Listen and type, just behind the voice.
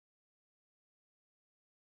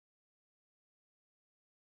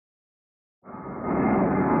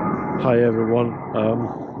Hi everyone,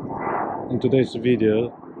 in today's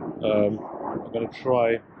video I'm gonna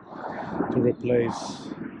try to replace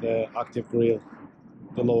the active grill,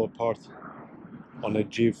 the lower part on a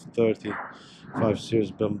G30 5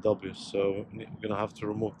 Series BMW. So we're gonna have to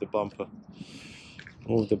remove the bumper,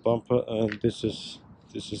 and this is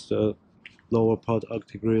the lower part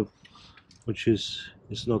active grill, which is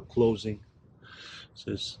not closing.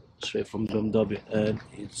 So it's straight from BMW, and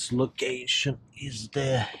its location is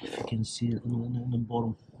there. If you can see it in the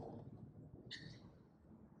bottom,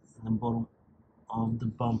 of the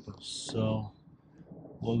bumper. So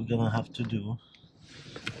what we're gonna have to do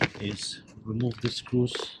is remove the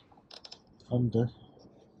screws under.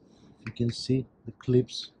 You can see the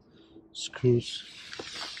clips, screws,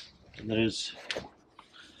 and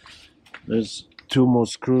there's two more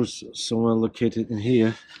screws somewhere located in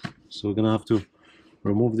here. So we're gonna have to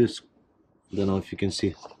remove this. I don't know if you can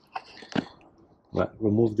see. Right,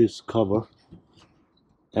 remove this cover,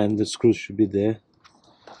 and the screws should be there,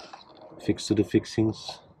 fixed to the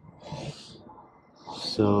fixings.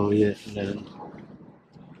 So yeah, and then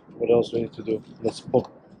what else we need to do? Let's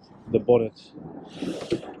pop the bonnet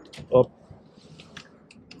up.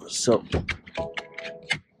 So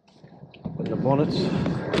the bonnet,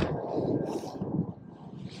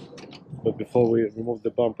 but before we remove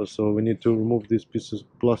the bumper, so we need to remove these pieces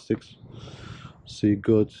of plastics. So you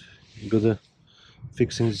got the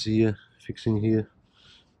fixings here, fixings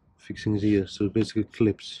here. So basically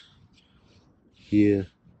clips here,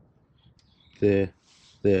 there.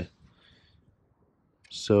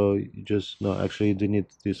 So you just, no, actually you do need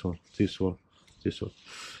this one.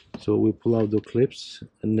 So we pull out the clips,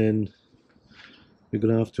 and then we're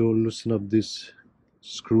gonna have to loosen up these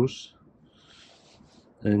screws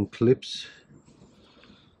and clips.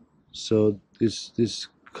 So this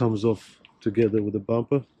comes off together with the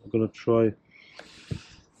bumper. I'm gonna try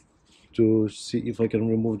to see if I can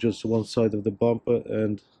remove just one side of the bumper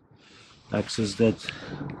and access that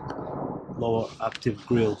lower active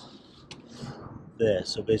grill there.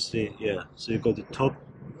 So basically, yeah, so you got the top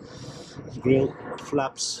grill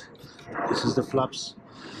flaps. This is the flaps,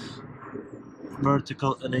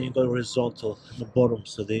 vertical, and then you got horizontal at the bottom,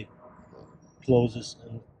 so they closes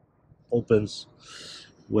and opens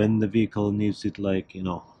when the vehicle needs it, like, you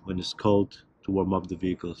know, when it's cold, to warm up the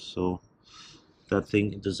vehicle. So that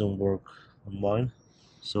thing, it doesn't work on mine,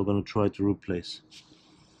 so I'm gonna try to replace.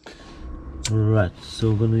 Alright,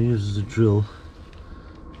 so I'm gonna use the drill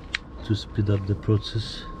to speed up the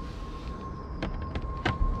process.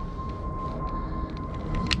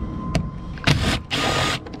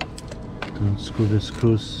 Unscrew the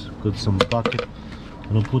screws, got some bucket.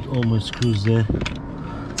 I'm gonna put all my screws there,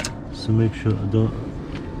 so make sure I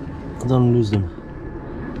don't lose them.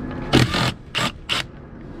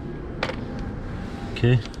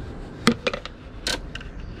 Okay.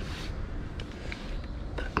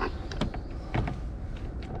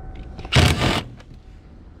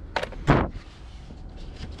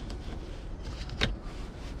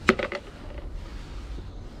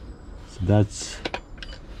 So that's,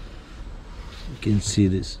 you can see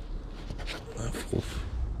this.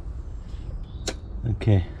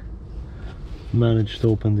 Okay, managed to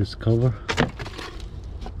open this cover.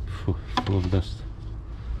 Full of dust.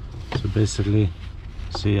 So basically,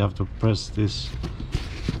 see, you have to press this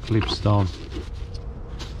clips down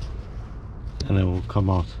and it will come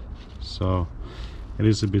out. So it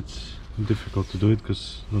is a bit difficult to do it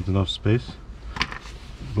because not enough space,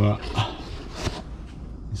 but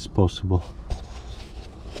it's possible.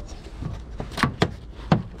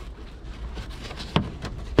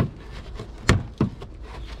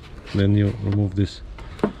 Then you remove this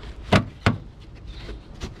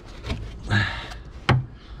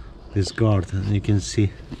guard, and you can see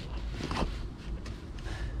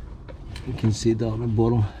down the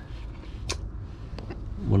bottom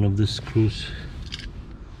one of the screws,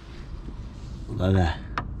 like that.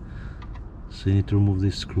 So you need to remove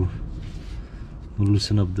this screw,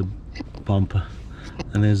 loosen up the bumper,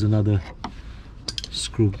 and there's another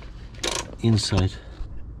screw inside.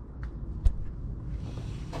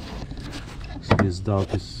 This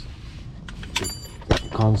dark is, you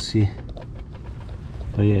can't see,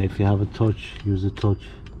 but yeah, if you have a torch, use a torch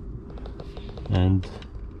and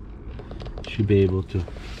you should be able to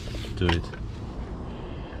do it.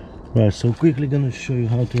 Right, so quickly gonna show you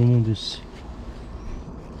how to remove this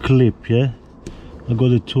clip. Yeah, I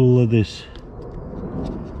got a tool like this.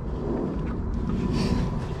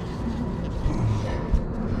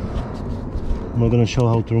 I'm not gonna show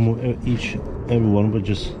how to remove every one, but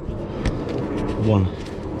just one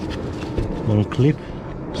clip,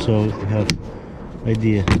 so you have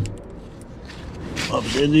idea.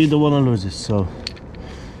 Obviously you don't want to lose it, so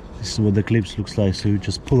this is what the clips looks like. So you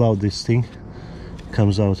just pull out this thing,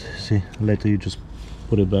 comes out, see, later you just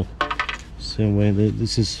put it back. Same way,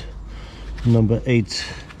 this is number 8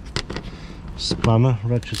 spanner,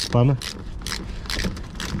 ratchet spanner.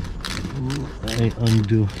 I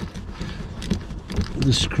undo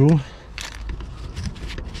the screw.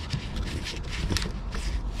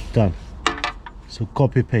 Done. So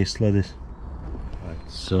copy paste like this. Right,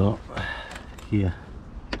 so here,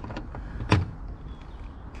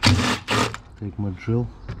 take my drill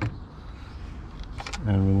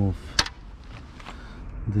and remove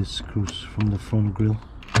these screws from the front grill.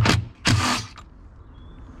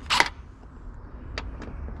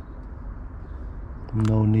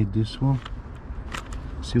 No need this one.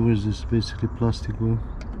 See, where's this basically plastic one?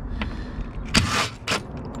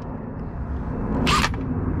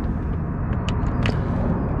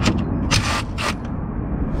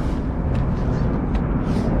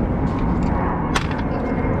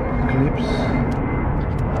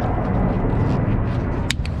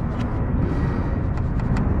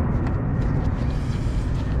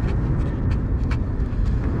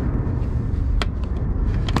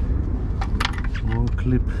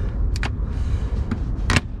 Clip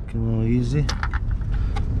came out easy.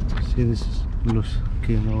 See, this is loose.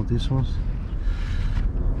 Okay, now this one's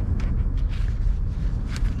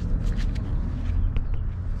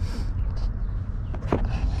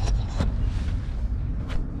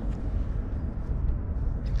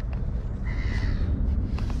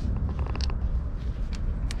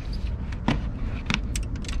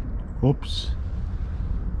oops,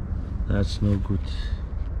 that's no good.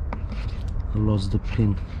 I lost the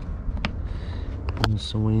pin and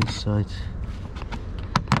somewhere inside.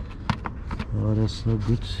 Oh, that's not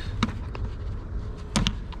good.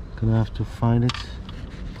 Gonna have to find it.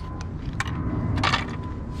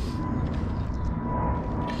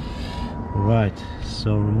 Right,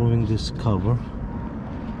 so removing this cover.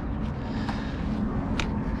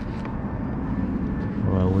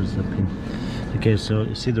 Right, where's the pin? Okay, so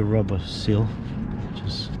you see the rubber seal.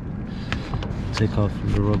 Just take off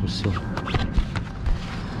the rubber seal.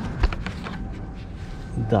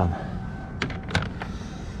 Done.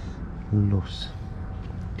 Loose.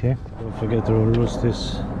 Okay, don't forget to loose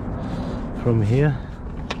this from here.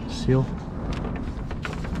 Seal.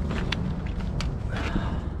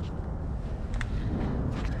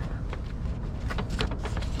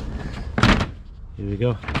 Here we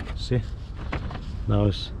go. See, now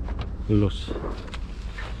it's loose.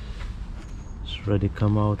 It's ready to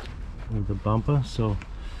come out with the bumper. So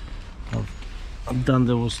I've done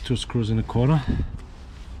those 2 screws in the corner.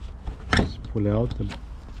 Just pull it out, it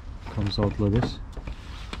comes out like this,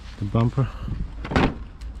 the bumper.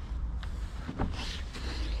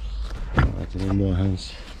 Right, any more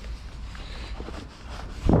hands.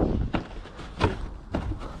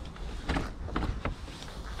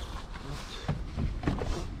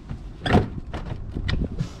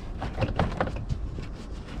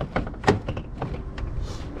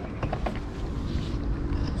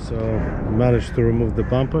 So managed to remove the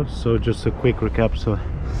bumper. So just a quick recap. So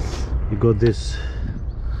you got this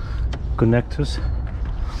connectors,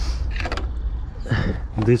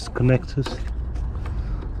 these connectors.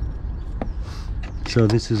 So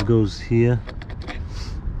this goes here.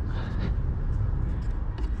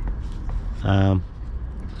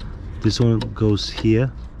 This one goes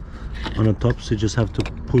here on the top, so you just have to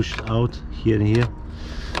push out here and here.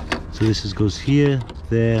 So this goes here,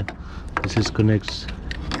 there. This connects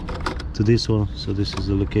to this one, so this is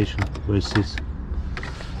the location where it sits.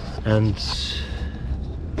 And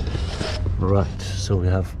right, so we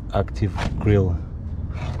have active grill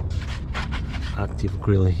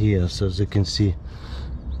here. So as you can see,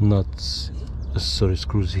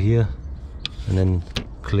 screws here, and then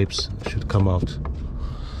clips should come out.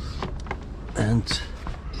 And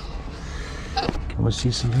can we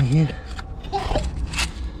see something here? I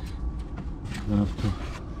have to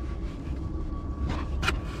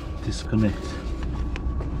disconnect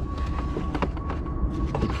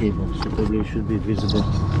the cable, so probably it should be visible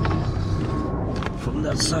from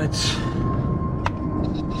that side.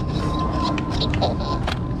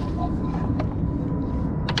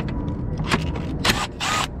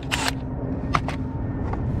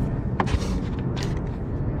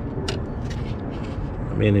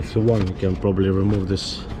 I mean, if you want, you can probably remove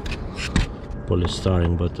this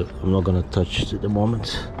polystyrene, but I'm not gonna touch it at the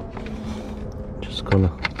moment. Just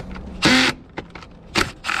gonna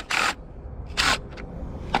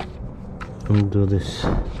undo this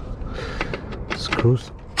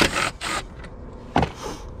screws.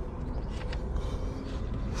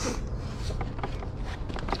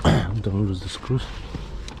 don't lose the screws.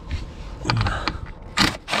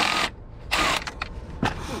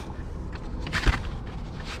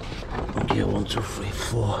 Okay, 1, 2, 3,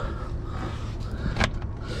 4.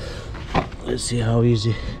 Let's see how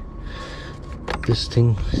easy this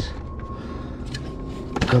thing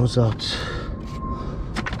comes out.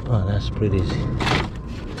 Oh, that's pretty easy.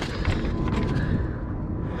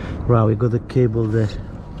 Right, we got the cable there.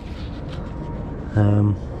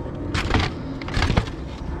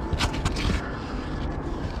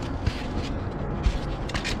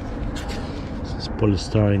 This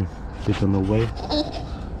polystyrene bit on the way.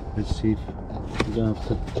 Let's see if we're gonna have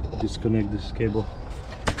to disconnect this cable.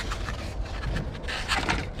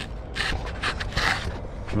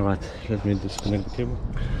 Alright, let me disconnect the cable.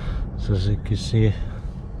 So as you can see,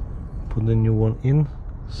 put the new one in,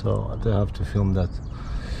 so I don't have to film that.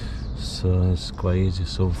 So it's quite easy.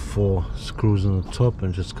 So 4 screws on the top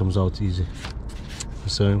and just comes out easy.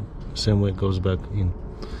 So same way it goes back in.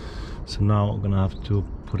 So now I'm gonna have to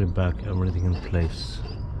put it back, everything in place.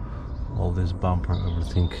 All this bumper,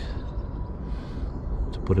 everything,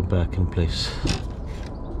 to put it back in place.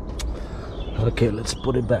 Okay, let's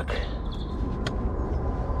put it back.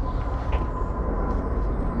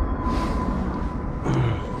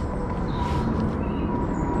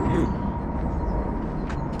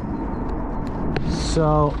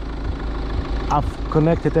 So I've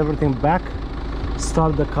connected everything back,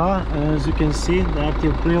 start the car, and as you can see, the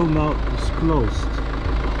active grill now is closed.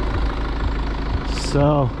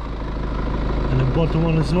 So, and the bottom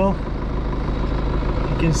one as well,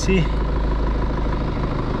 you can see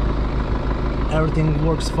everything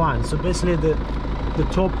works fine. So basically the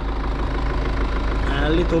top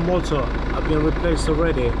little motor have been replaced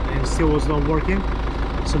already and still was not working.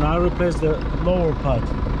 So now I replaced the lower part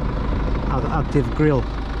of the active grill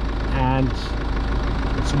and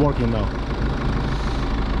it's working now.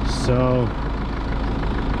 So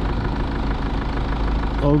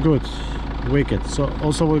all good, wicked. So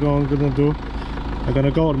also what I'm gonna do, I'm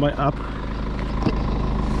gonna go on my app,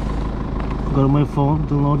 go to my phone,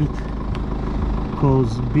 download it,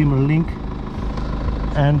 called Beamer Link,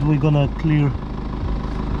 and we're gonna clear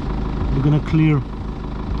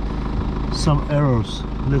some errors.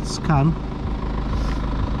 Let's scan.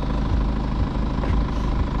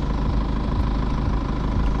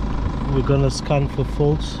 We're gonna scan for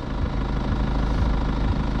faults.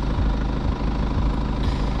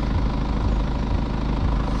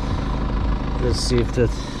 Let's see if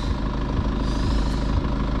that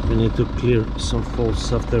we need to clear some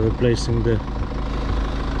faults after replacing the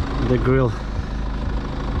grill.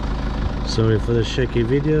 Sorry for the shaky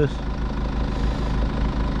video.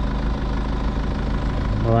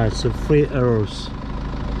 Alright, so 3 errors: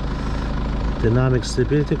 dynamic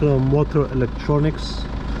stability, motor electronics.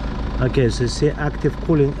 Okay, so you see active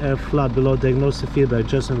cooling air flap below diagnostic feedback,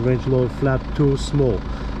 adjustment range lower flap too small.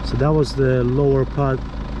 So that was the lower part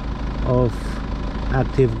of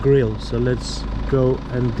active grill. So let's go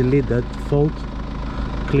and delete that fault,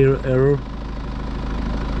 clear error,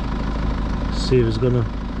 see if it's gonna,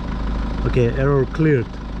 okay, error cleared.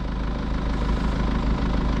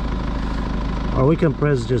 Or we can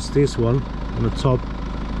press just this one on the top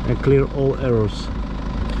and clear all errors.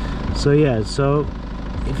 So yeah, so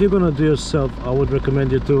if you're gonna do yourself, I would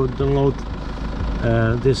recommend you to download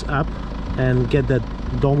this app and get that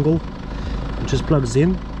dongle. It just plugs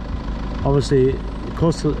in. Obviously it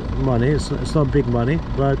costs money, it's not big money,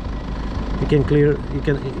 but you can clear, you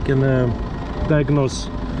can diagnose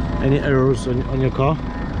any errors on your car,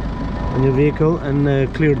 on your vehicle,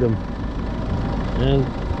 and clear them. And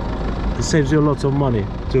it saves you lots of money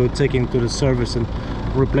to taking to the service and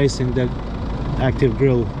replacing that active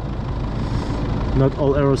grill. Not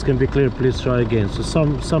all errors can be cleared, please try again. So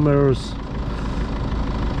some errors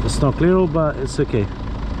it's not clearable, but it's okay.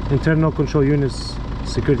 Internal control units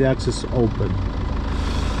security access open.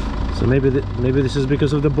 So maybe this is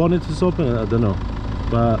because of the bonnet is open, I don't know.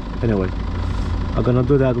 But anyway, I'm gonna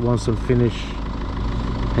do that once I finish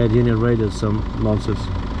head unit radio, some nonsense.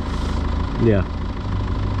 Yeah,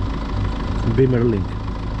 Beamer Link.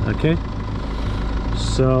 Okay,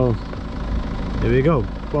 so here we go,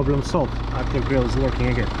 problem solved. Active grill is working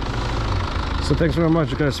again. So thanks very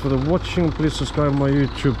much guys for the watching. Please subscribe my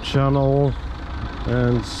YouTube channel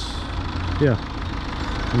and yeah,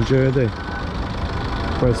 enjoy your day.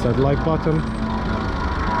 Press that like button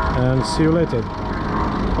and see you later.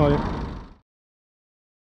 Bye.